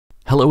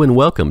Hello and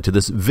welcome to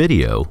this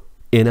video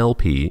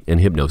NLP and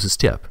Hypnosis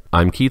tip.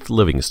 I'm Keith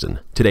Livingston.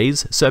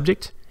 Today's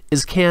subject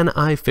is, can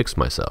I fix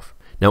myself?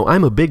 Now,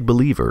 I'm a big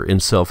believer in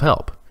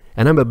self-help,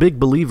 and I'm a big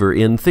believer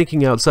in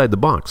thinking outside the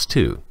box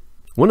too.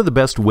 One of the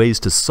best ways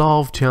to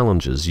solve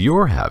challenges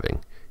you're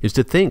having is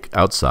to think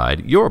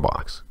outside your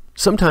box.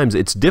 Sometimes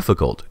it's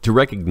difficult to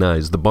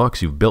recognize the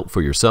box you've built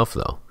for yourself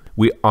though.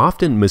 We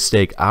often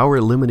mistake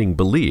our limiting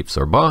beliefs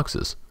or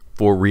boxes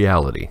for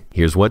reality.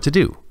 Here's what to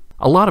do.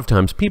 A lot of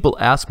times people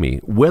ask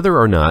me whether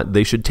or not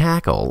they should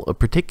tackle a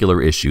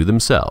particular issue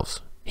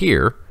themselves.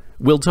 Here,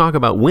 we'll talk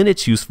about when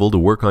it's useful to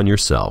work on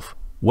yourself,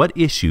 what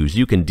issues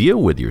you can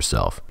deal with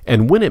yourself,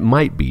 and when it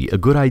might be a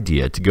good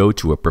idea to go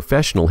to a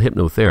professional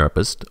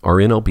hypnotherapist or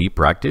NLP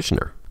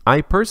practitioner. I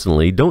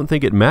personally don't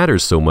think it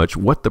matters so much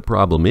what the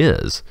problem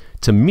is.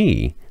 To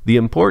me, the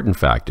important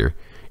factor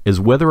is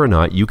whether or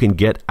not you can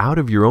get out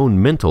of your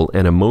own mental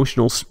and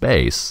emotional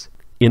space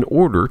in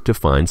order to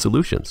find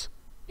solutions.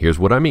 Here's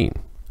what I mean.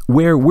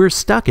 Where we're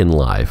stuck in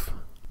life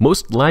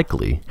most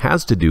likely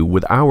has to do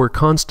with our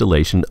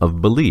constellation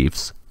of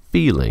beliefs,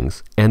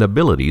 feelings, and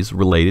abilities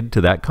related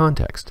to that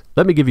context.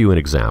 Let me give you an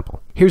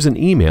example. Here's an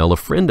email a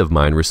friend of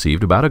mine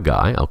received about a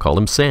guy, I'll call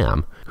him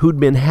Sam, who'd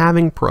been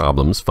having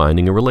problems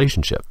finding a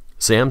relationship.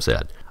 Sam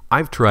said,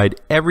 "I've tried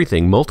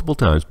everything multiple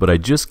times, but I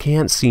just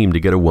can't seem to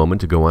get a woman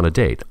to go on a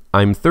date.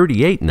 I'm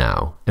 38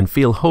 now and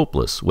feel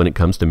hopeless when it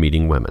comes to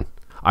meeting women.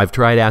 I've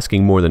tried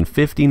asking more than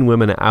 15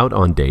 women out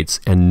on dates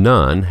and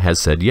none has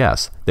said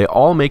yes. They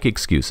all make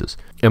excuses.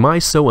 Am I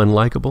so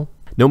unlikable?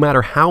 No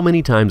matter how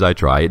many times I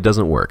try, it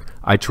doesn't work.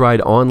 I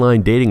tried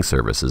online dating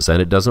services and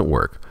it doesn't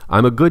work.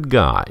 I'm a good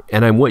guy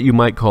and I'm what you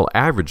might call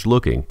average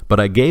looking, but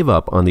I gave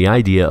up on the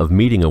idea of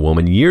meeting a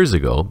woman years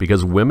ago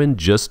because women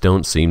just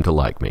don't seem to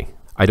like me.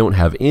 I don't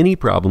have any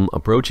problem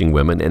approaching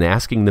women and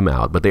asking them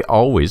out, but they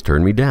always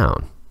turn me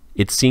down.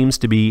 It seems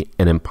to be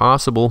an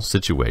impossible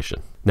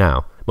situation."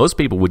 Now, most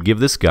people would give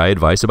this guy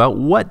advice about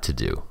what to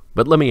do.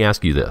 But let me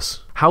ask you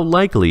this. How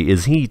likely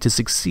is he to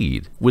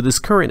succeed with his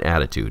current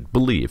attitude,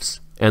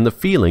 beliefs, and the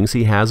feelings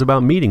he has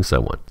about meeting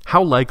someone?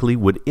 How likely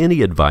would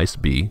any advice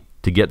be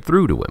to get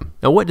through to him?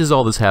 Now, what does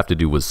all this have to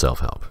do with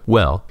self-help?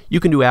 Well,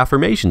 you can do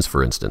affirmations,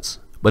 for instance.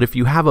 But if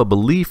you have a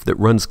belief that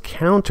runs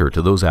counter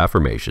to those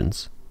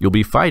affirmations, you'll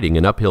be fighting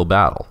an uphill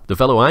battle. The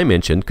fellow I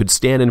mentioned could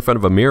stand in front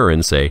of a mirror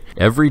and say,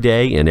 "Every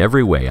day in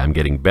every way, I'm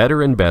getting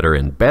better and better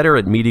and better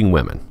at meeting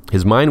women."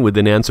 His mind would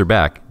then answer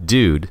back,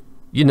 "Dude,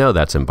 you know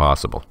that's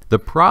impossible." The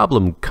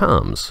problem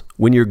comes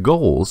when your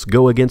goals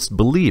go against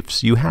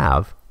beliefs you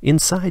have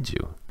inside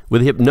you.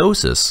 With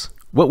hypnosis,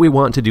 what we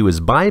want to do is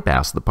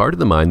bypass the part of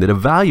the mind that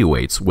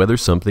evaluates whether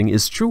something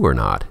is true or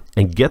not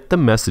and get the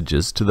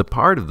messages to the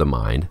part of the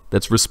mind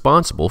that's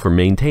responsible for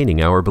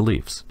maintaining our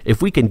beliefs.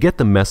 If we can get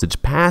the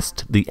message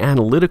past the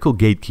analytical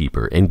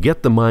gatekeeper and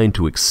get the mind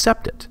to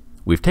accept it,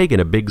 we've taken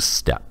a big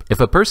step. If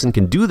a person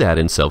can do that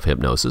in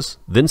self-hypnosis,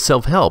 then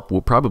self-help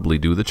will probably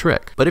do the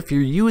trick. But if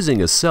you're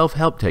using a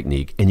self-help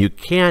technique and you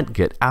can't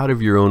get out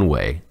of your own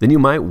way, then you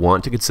might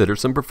want to consider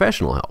some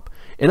professional help.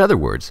 In other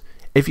words,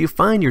 if you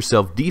find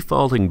yourself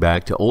defaulting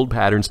back to old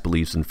patterns,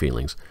 beliefs, and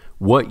feelings,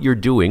 what you're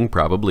doing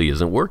probably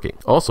isn't working.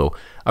 Also,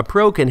 a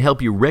pro can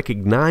help you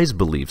recognize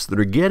beliefs that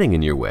are getting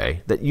in your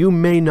way that you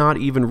may not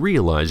even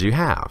realize you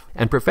have.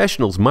 And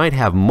professionals might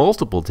have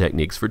multiple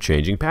techniques for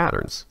changing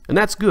patterns. And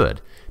that's good,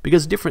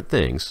 because different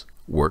things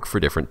work for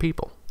different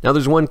people. Now,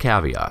 there's one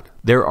caveat.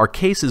 There are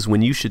cases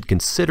when you should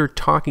consider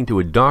talking to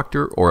a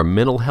doctor or a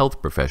mental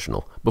health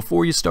professional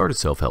before you start a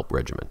self-help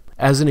regimen.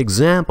 As an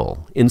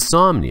example,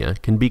 insomnia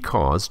can be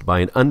caused by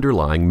an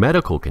underlying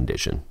medical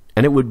condition,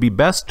 and it would be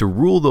best to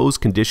rule those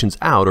conditions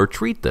out or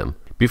treat them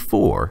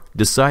before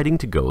deciding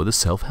to go the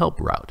self-help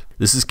route.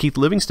 This is Keith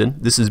Livingston.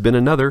 This has been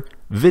another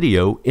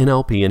video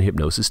NLP and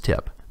Hypnosis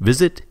tip.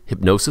 Visit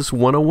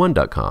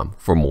hypnosis101.com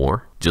for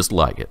more just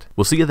like it.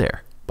 We'll see you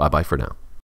there. Bye-bye for now.